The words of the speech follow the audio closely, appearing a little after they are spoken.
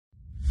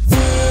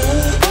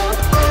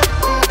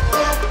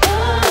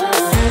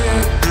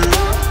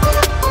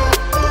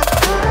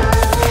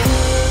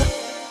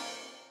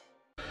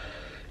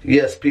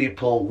Yes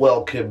people,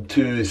 welcome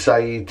to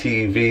Saeed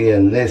TV,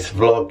 and this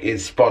vlog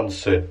is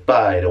sponsored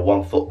by the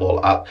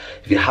OneFootball app.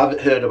 If you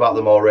haven't heard about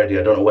them already,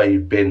 I don't know where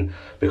you've been,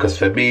 because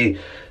for me,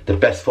 the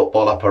best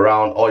football app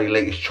around, all your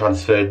latest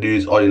transfer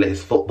news, all your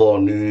latest football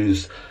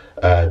news,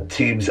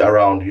 teams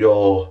around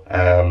your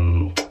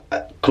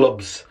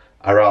clubs,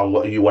 around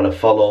what you want to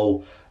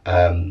follow.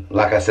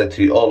 Like I said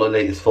to you, all the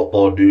latest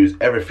football news,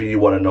 everything you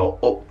want to know,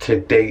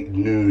 up-to-date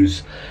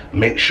news.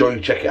 Make sure you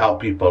check it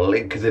out, people.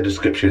 Link is in the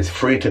description. It's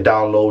free to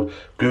download.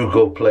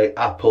 Google Play,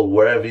 Apple,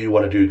 wherever you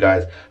want to do,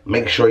 guys.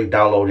 Make sure you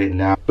download it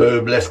now.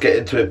 Boom, let's get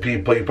into it,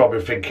 people. You're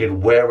probably thinking,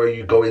 where are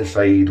you going,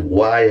 Saeed?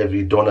 Why have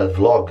you done a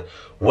vlog?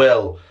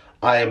 Well,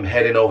 I am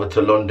heading over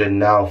to London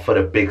now for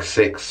the Big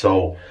Six.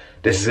 So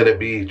this is going to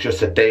be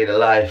just a day in the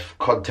life,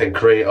 content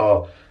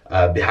creator,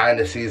 behind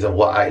the scenes of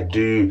what I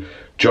do.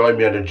 Join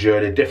me on the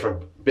journey,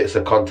 different bits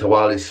of content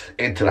while it's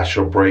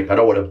international break. I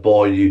don't want to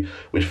bore you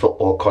with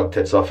football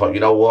content, so I thought,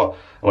 you know what,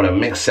 I want to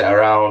mix it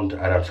around,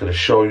 and I'm just going to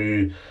show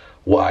you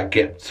what I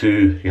get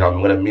to. You know,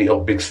 I'm going to meet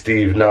up Big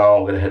Steve now.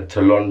 I'm going to head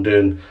to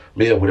London,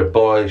 meet up with the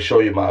boys, show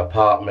you my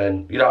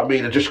apartment. You know what I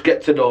mean? And just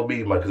get to know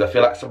me, man, because I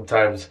feel like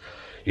sometimes,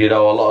 you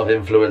know, a lot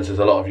of influencers,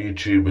 a lot of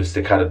YouTubers,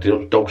 they kind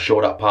of don't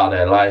show that part of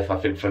their life. I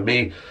think for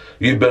me,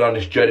 you've been on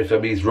this journey for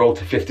me, it's road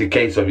to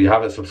 50k, so if you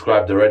haven't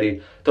subscribed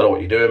already, don't know what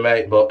you're doing,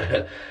 mate,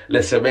 but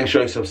listen, make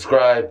sure you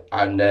subscribe,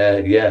 and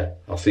yeah,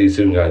 I'll see you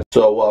soon, guys.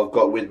 So what I've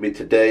got with me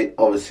today,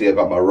 obviously I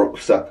got my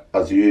rucksack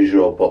as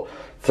usual, but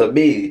for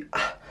me,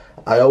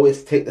 I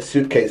always take the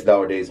suitcase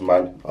nowadays,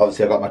 man.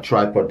 Obviously I got my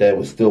tripod there,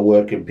 we're still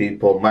working,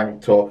 people,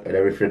 man talk and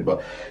everything,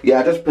 but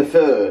yeah, I just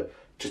prefer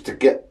just to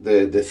get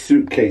the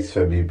suitcase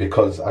for me,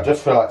 because I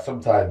just feel like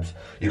sometimes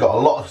you got a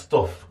lot of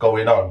stuff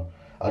going on.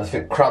 I just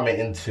think cram it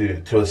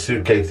into a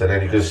suitcase, and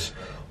then you just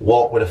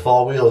walk with the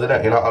four wheels,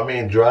 innit? You know what I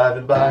mean?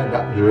 Driving by,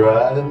 not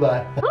driving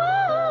by.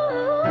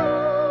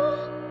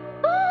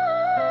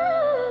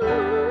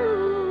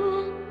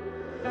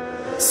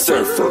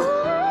 Surfer.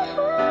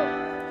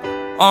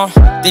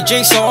 The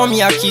Jakes are on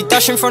me, I keep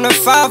dashing from the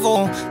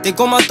 5-0. They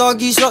got my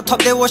doggies locked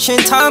up, they're watching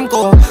time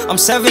go. I'm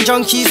 7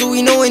 junkies, all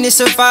we know in is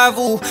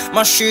survival.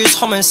 My shoes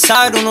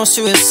homicidal, not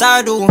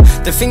suicidal.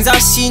 The things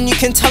I've seen, you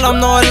can tell I'm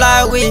not a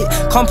lightweight.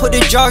 Can't put the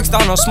drugs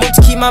down, I'll smoke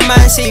to keep my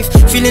mind safe.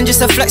 Feeling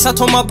just a flex, I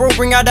told my bro,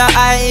 bring out that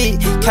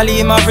I8.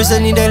 Cali in my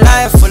Grizz, need a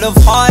life full of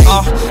heart.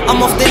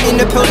 I'm off in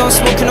the pills, I'm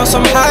smoking on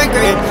some high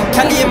grade.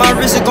 Cali in my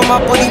Grizz, got my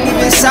body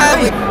moving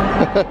sideways.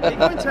 Are you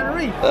going to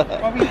Tenerife?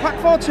 Are we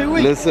packed for 2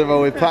 weeks? Listen,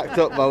 man, we packed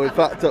up, man, we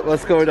packed up.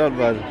 What's going on,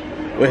 man?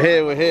 We're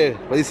here.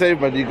 What are you saying,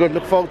 man? You good?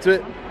 Look forward to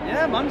it?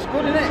 Yeah, man, it's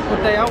good, innit?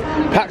 Good day out.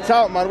 Packed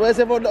out, man. Where's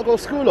everyone not go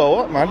to school or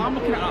what, man? I'm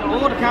looking at that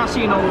board. I can't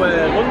see no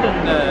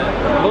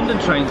London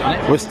trains on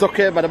it. We're stuck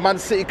here by the Man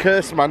City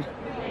curse, man.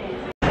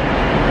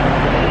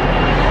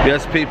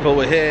 Yes, people,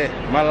 we're here.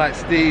 Man like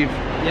Steve.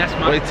 Yes,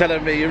 man. What are you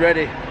telling me? You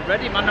ready?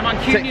 Ready, man. The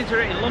Mancunians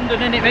are in London,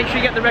 innit? Make sure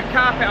you get the red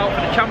carpet out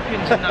for the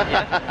champions and that,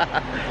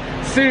 yeah?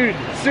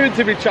 Soon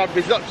to be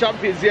champions, not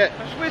champions yet.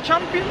 We're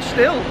champions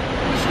still.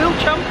 We're still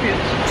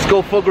champions.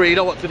 Skull fuggery, you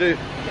know what to do.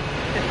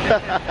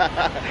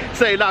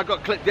 Saying that, I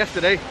got clipped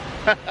yesterday.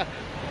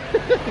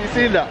 You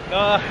seen that?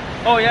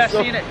 Oh yeah,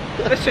 seen it.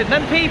 Listen,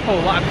 them people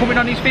that are coming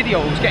on these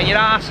videos, getting your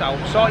ass out,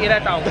 sort your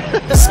head out.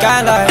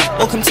 Skylight,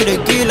 welcome to the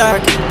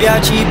gulag.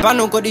 B.I.G.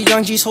 Bano got the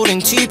young G's holding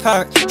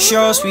 2-pack.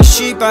 Show us we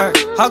shoot back.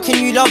 How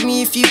can you love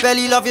me if you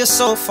barely love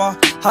yourself?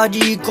 How do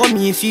you got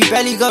me if you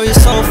barely got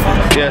yourself?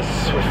 Yes,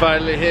 we're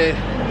finally here.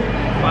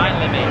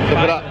 Finally, mate. Look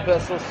at that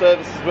personal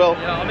service as well.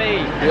 You know what I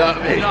mean? You know what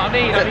I mean? You know what I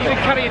mean? I'm even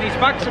carrying his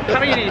bags. I'm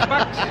carrying his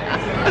bags.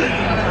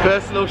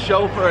 Personal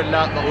chauffeur and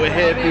that, but we're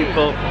here,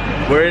 people.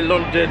 We're in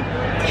London.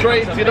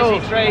 Trains, you know.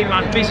 Busy train,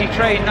 man. Busy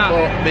train, that.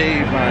 Fuck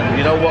me, man.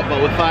 You know what?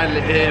 But we're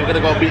finally here. We're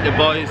gonna go meet the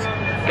boys,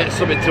 get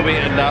something to eat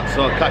and that.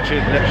 So I'll catch you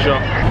in the next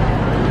shot.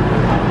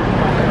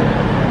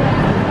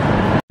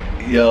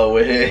 Yo,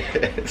 we're here.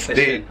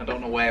 Steve. I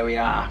don't know where we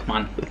are,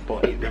 man,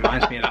 but it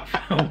reminds me of that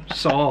film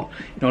Saw.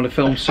 You know the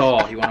film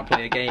Saw, you want to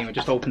play a game, I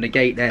just opened the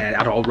gate there,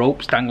 had all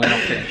ropes dangling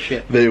off it and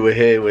shit. Dude, we're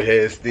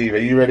here, Steve. Are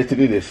you ready to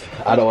do this?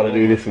 I don't want to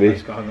do this, me.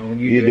 Let's go,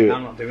 you do it.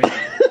 I'm not doing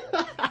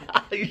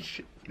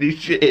it. You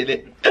shitting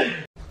it.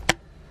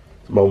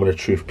 Moment of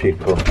truth,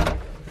 people.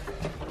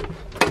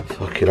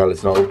 Fucking hell,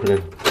 it's not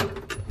opening.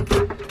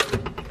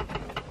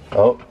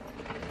 Oh.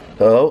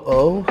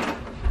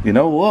 You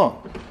know what?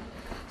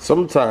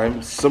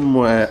 Sometimes,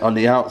 somewhere on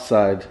the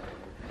outside,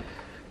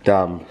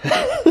 damn.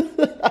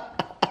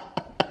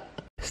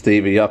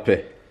 Steve, are you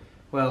happy?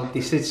 Well,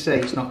 they did say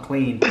it's not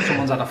clean.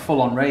 Someone's had a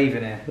full-on rave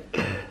in here.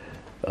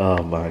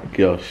 Oh my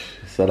gosh,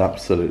 it's an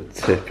absolute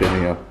tip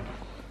in here.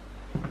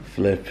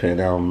 Flipping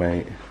hell,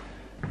 mate.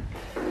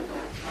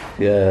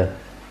 Yeah.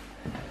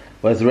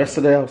 Where's the rest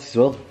of the house as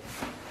well?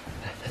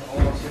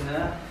 What's in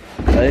there?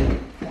 Hey?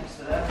 What's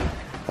there?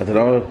 I don't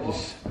know,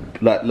 just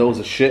like loads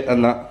of shit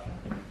and that.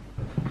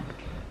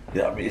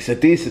 Yeah, I mean, it's a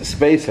decent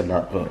space and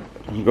that, but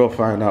we'll go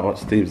find out what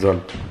Steve's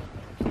on.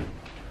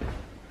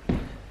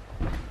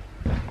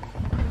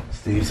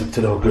 Steve's up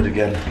to no good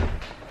again.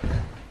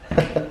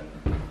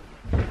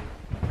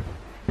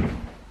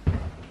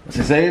 What's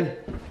he saying?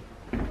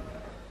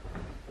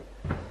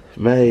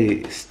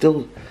 Mate,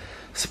 still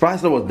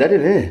surprised no one's dead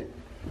in here.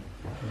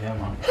 Yeah,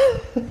 man.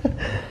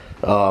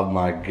 Oh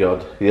my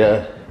god,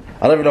 yeah.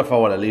 I don't even know if I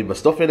want to leave my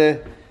stuff in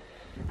here.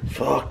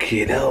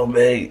 Fucking hell,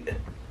 mate.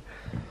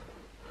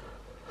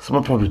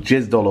 Someone probably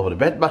jizzed all over the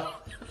bed, man.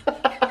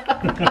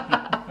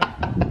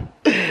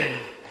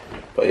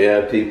 But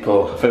yeah,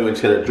 people, I think we're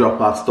just gonna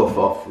drop our stuff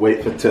off,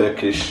 wait for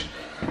Turkish,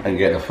 and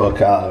get the fuck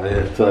out of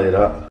here, I'll tell you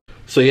that.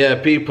 So yeah,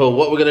 people,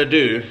 what we're gonna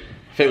do,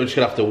 I think we're just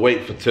gonna have to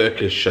wait for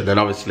Turkish, and then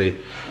obviously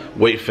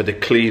wait for the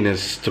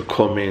cleaners to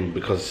come in,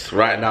 because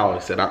right now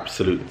it's an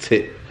absolute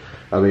tip.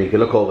 I mean, you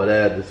can look over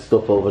there, there's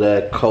stuff over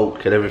there,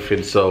 coke and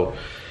everything. So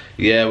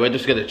yeah, we're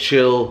just gonna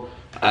chill,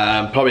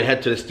 probably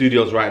head to the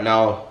studios right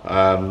now.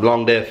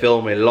 Long day of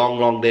filming,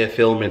 long day of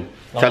filming.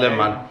 Tell him,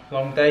 man.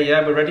 Long day,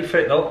 yeah, we're ready for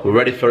it though. We're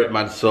ready for it,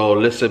 man. So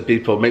listen,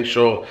 people, make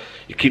sure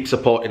you keep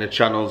supporting the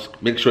channels.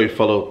 Make sure you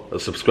follow and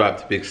subscribe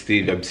to Big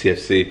Steve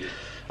MCFC.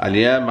 And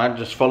yeah, man,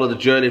 just follow the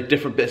journey of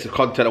different bits of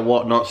content and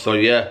whatnot. So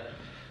yeah,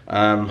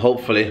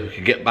 hopefully we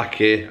can get back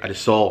here and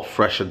it's all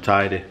fresh and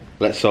tidy.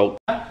 Let's hope.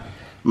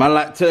 Man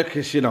like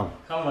Turkish, you know.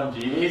 Come on,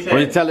 G. What are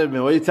you telling me?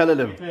 What are you telling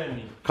him?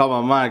 Come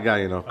on, my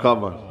guy, you know.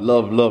 Come on.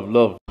 Love, love,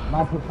 love.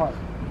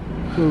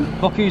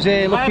 Look who's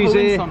here, look who's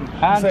here.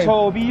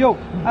 Antobio,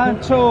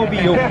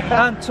 Antobio,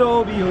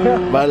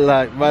 Antobio. Man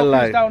like.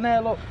 Who's down there,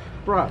 look.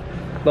 Bruh.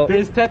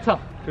 Grizz Teta.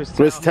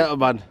 Grizz Teta,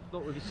 man.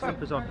 Look with his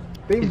slippers on.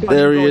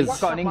 There he is. He's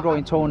got an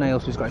ingrowing toenail,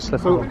 so he's got his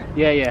slippers on.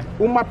 Yeah, yeah.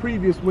 All my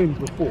previous wins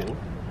before.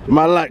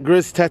 Man like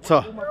Grizz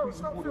Teta.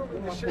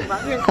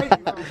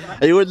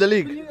 Are you in the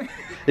league?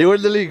 Are you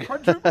in the league?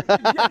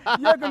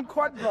 Jürgen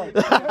Quadro.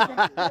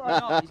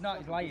 No, he's not,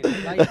 he's lying.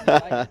 He's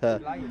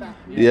lying.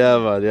 Yeah,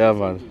 man, yeah,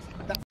 man.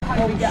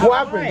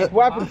 What happened?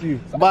 What happened to you?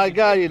 My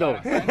guy, you know.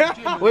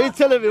 What are you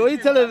telling me? What are you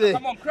telling me?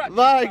 Come on, crack.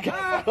 My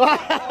guy. Oh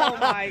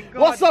my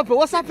God. What's up?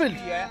 What's happened?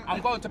 Yeah, I'm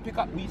going to pick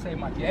up, we say,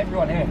 Mike, yeah,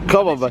 everyone here.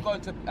 Come on, man. I'm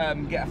going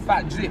to get a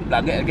fat drip,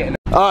 like get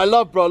Alright,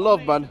 love, bro,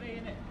 love, man.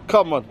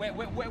 Come on. Wait.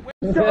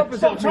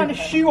 Stop trying to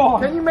shoe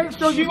on. Can you make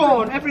sure you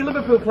on every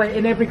Liverpool player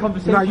in every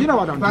conversation? Nah, you know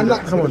I don't do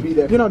that. Come on. You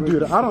don't do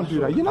that. I don't do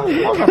that. You know I'm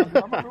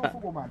a real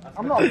football man.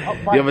 I'm not. You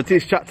have a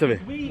teach, chat to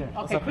me.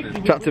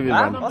 Okay, Chat to me,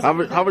 man.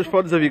 How much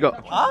funds have you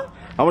got? Huh?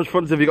 How much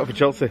funds have you got for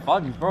Chelsea?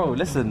 Fun, bro.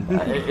 Listen,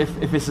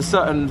 if it's a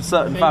certain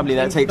family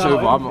that takes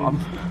over, I'm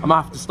gonna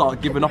have to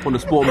start giving up on the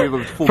sport and move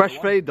over to Formula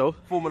Fresh fade though.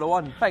 Formula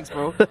 1. Thanks,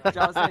 bro. Do you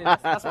know what I'm saying?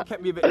 That's what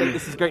kept me a bit late.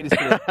 This is greatness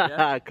today.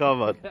 Yeah?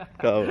 Come on,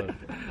 come on.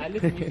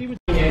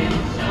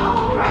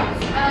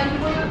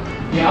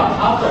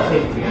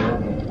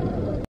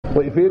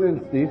 What you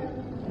feeling, Steve?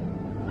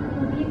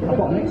 I've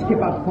got mixed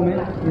kebab coming,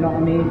 you know what I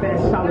mean? Bit of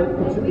salad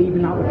to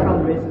even out the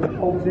calories,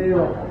 Coke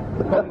Zero.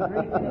 It's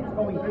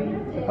going green,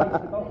 it's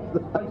the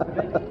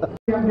place to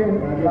be. I'm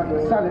getting like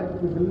a salad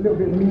with a little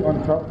bit of meat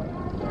on top.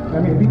 I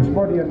mean, beach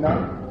body and that.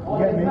 You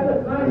get me?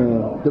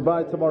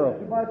 Dubai tomorrow.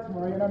 Dubai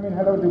tomorrow, you know what I mean?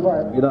 Hello,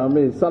 Dubai. You know what I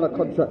mean? Salah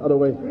contract on the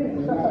way.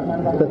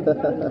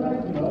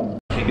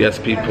 Yes,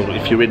 people,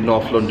 if you're in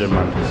North London,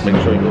 man, make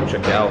sure you go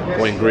check it out.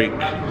 Point Greek,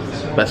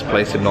 best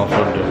place in North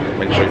London.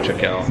 Make sure you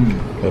check it out.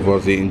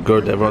 Everyone's eating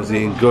good, everyone's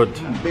eating good.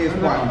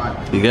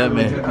 You get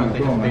me?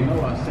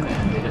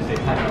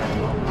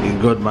 Eating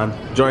good, man.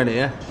 Enjoying it,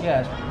 yeah?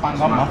 Yeah, it's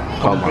bang on, man.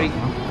 Come on.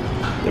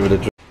 Give it a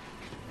drink.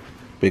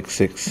 Big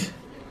six.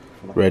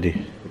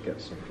 Ready.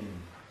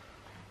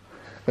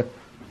 The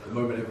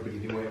moment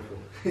everybody's been waiting for.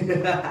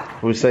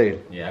 What are we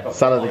saying? Yeah,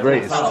 Salah the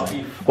greatest.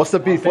 What's the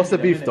beef? What's the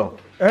beef though?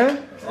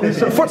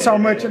 It's a futsal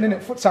merchant,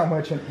 innit? Futsal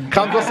merchant.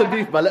 Cam, what's the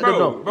beef, man? Let them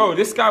know. Bro,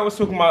 this guy was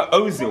talking about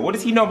Ozil. What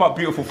does he know about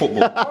beautiful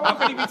football? How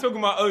can he be talking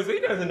about Ozil?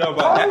 He doesn't know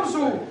about that.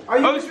 Ozil! Are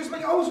you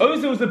disrespecting Ozil?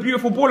 Ozil's a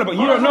beautiful baller, but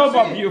you don't know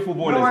about beautiful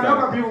ballers. No, I know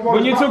about beautiful ballers.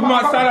 When you're talking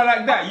about Salah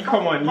like that, you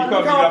come on, you can't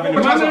be loving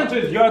him. My manager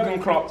is Jürgen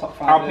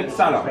Klopp. I'll pick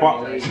Salah,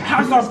 but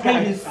Hazard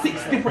played in 6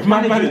 different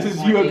managers,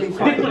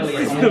 different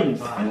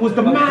systems. He was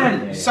the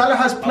man. Salah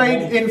has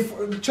played in,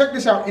 check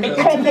this out, in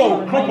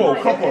Kloppo.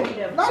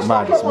 That's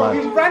not Kloppo.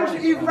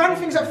 He ran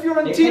things at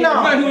Fiorentina. No,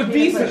 he was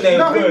decent there.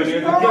 No, he was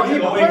good. Come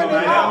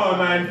on,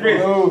 man. Grizz.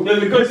 He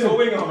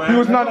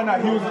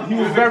was he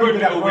was very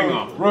good at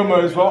Roma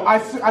as well. I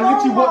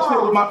literally watched it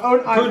with my own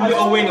eyes. Good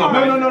little winger,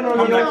 man. No.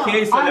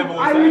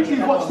 I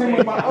literally watched him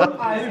with my own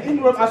eyes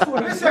in Rome. I saw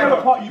him tear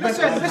apart.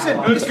 Listen.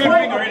 He's a good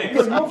winger, innit?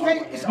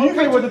 UK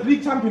were the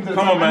league champions.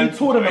 Come on, man.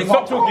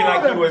 Stop talking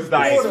like he was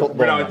like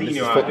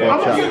Ronaldinho out there. I'm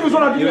not saying he was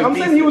Ronaldinho. I'm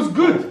saying he was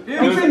good.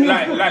 I'm saying he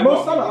was good.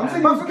 Mo Salah. I'm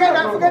saying forget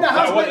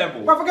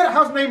that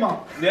house Neymar.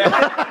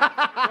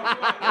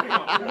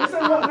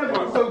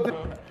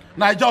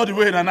 Nigeria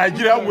way and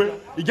Nigeria way.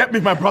 You get me,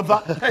 my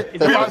brother.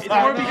 This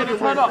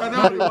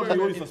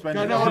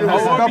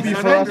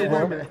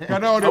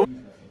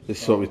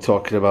is what we're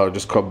talking about.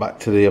 Just come back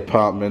to the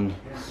apartment.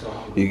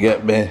 You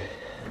get me?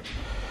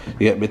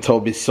 You get me?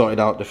 Toby's sorting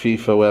out the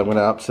FIFA where I'm going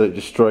to absolutely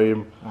destroy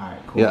him. Alright,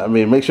 cool. Yeah, I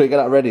mean, make sure you get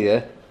that ready,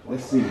 yeah?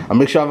 Let's see. And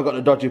make sure I haven't got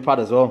the dodgy pad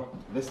as well.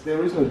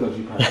 There is no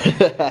dodgy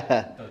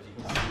pad.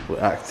 We're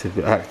active.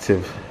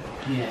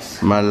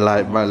 Yes. Man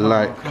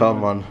light,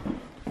 come on.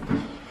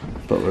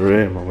 But we're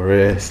here, man, we're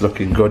here. It's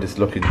looking good,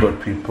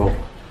 people.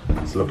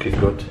 It's looking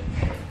good.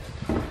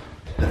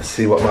 Let's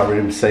see what my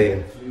room's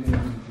saying.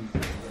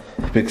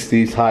 Big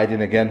Steve's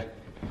hiding again.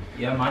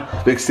 Yeah, man.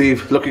 Big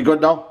Steve, looking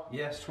good now?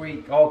 Yeah,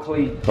 sweet. All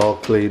clean. All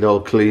clean, all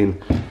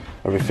clean.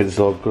 Everything's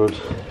all good.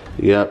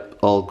 Yep,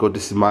 all good.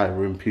 This is my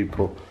room,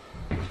 people.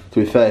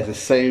 To be fair, it's the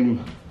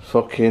same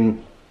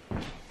fucking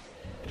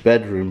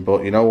bedroom,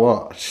 but you know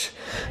what?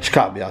 She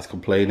can't be as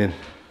complaining.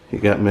 You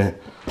get me?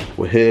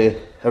 We're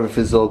here.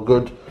 Everything's all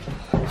good.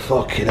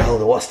 Fucking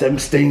hell, what's them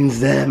stains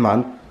there,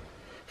 man?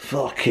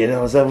 Fucking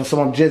hell, has ever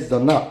someone jizzed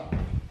on that?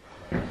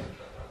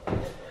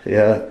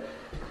 Yeah,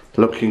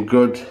 looking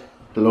good,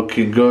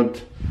 looking good.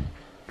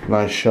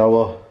 Nice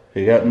shower,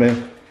 you get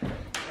me?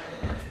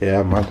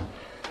 Yeah, man,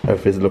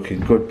 everything's looking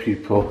good,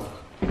 people.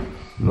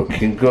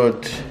 Looking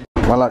good.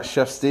 Man, like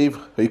Chef Steve,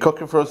 are you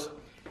cooking for us?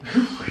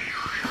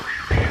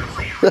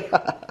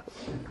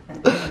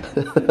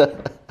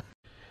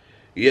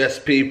 Yes,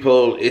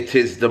 people, it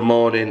is the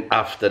morning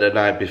after the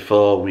night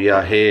before. We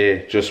are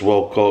here, just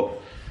woke up,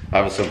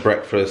 having some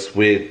breakfast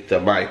with the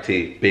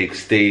mighty Big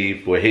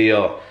Steve. We're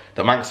here.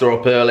 The Manx are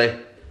up early.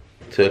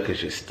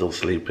 Turkish is still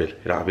sleeping. You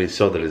know what I mean?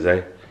 So there is,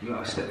 eh? You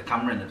gotta stick the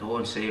camera in the door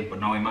and see it,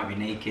 but now he might be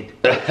naked.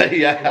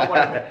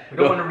 Yeah. We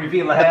don't want to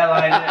reveal the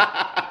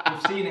hairline.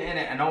 We've seen it in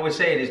it, and all we're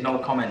saying is no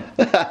comment.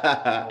 No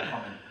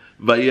comment.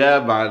 But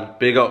yeah, man,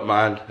 big up,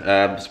 man.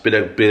 It's been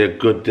a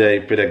good day,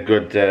 been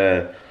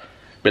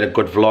a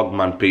good vlog,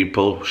 man.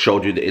 People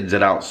showed you the ins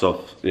and outs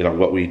of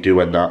what we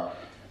do and that.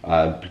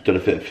 Done a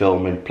bit of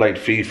filming, played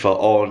FIFA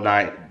all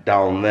night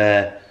down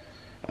there,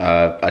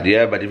 and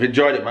yeah, man, you've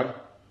enjoyed it, man.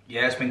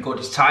 Yeah, it's been good.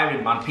 It's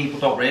tiring, man. People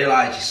don't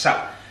realise you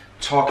sat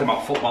talking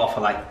about football for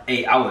like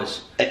 8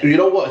 hours. You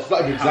know what? It's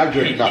not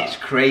exaggerating. It's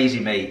crazy,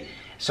 mate.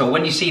 So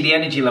when you see the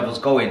energy levels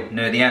going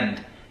near the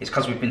end, it's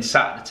because we've been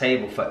sat at the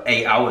table for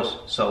 8 hours.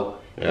 So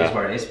it is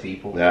what it is,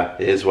 people. Yeah,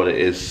 it is what it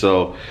is.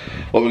 So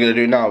what we're gonna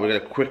do now, we're gonna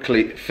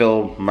quickly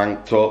film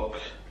Mank Talk,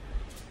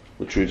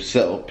 which we've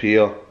set up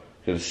here. We're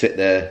gonna sit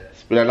there.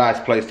 It's been a nice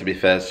place, to be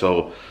fair.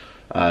 So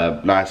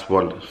nice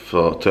one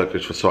for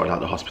Turkish for sorting out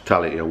the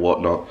hospitality and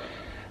whatnot.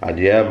 And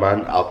yeah,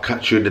 man, I'll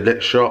catch you in the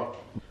next shot.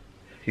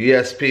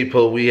 Yes,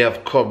 people, we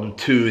have come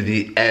to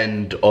the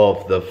end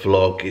of the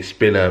vlog. It's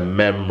been a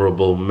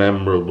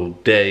memorable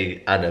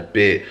day and a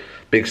bit.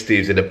 Big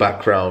Steve's in the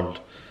background.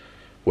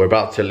 We're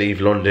about to leave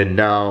London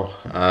now.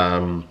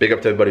 Big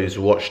up to everybody who's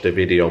watched the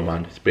video,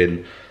 man. It's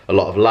been a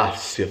lot of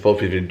laughs. I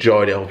hope you've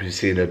enjoyed it. I hope you've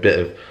seen a bit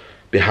of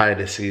behind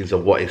the scenes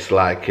of what it's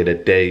like in a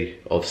day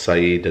of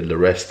Saeed and the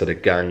rest of the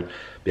gang.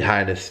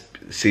 Behind the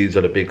scenes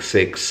of the Big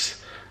Six.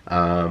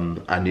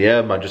 And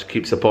yeah, man, just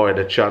keep supporting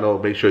the channel.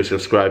 Make sure you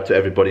subscribe to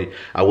everybody.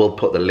 I will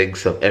put the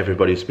links of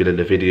everybody who's been in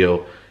the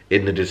video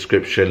in the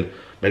description.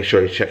 Make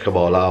sure you check them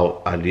all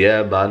out. And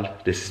yeah, man,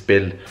 this has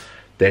been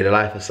Day in the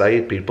Life of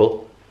Saeed,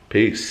 people.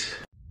 Peace.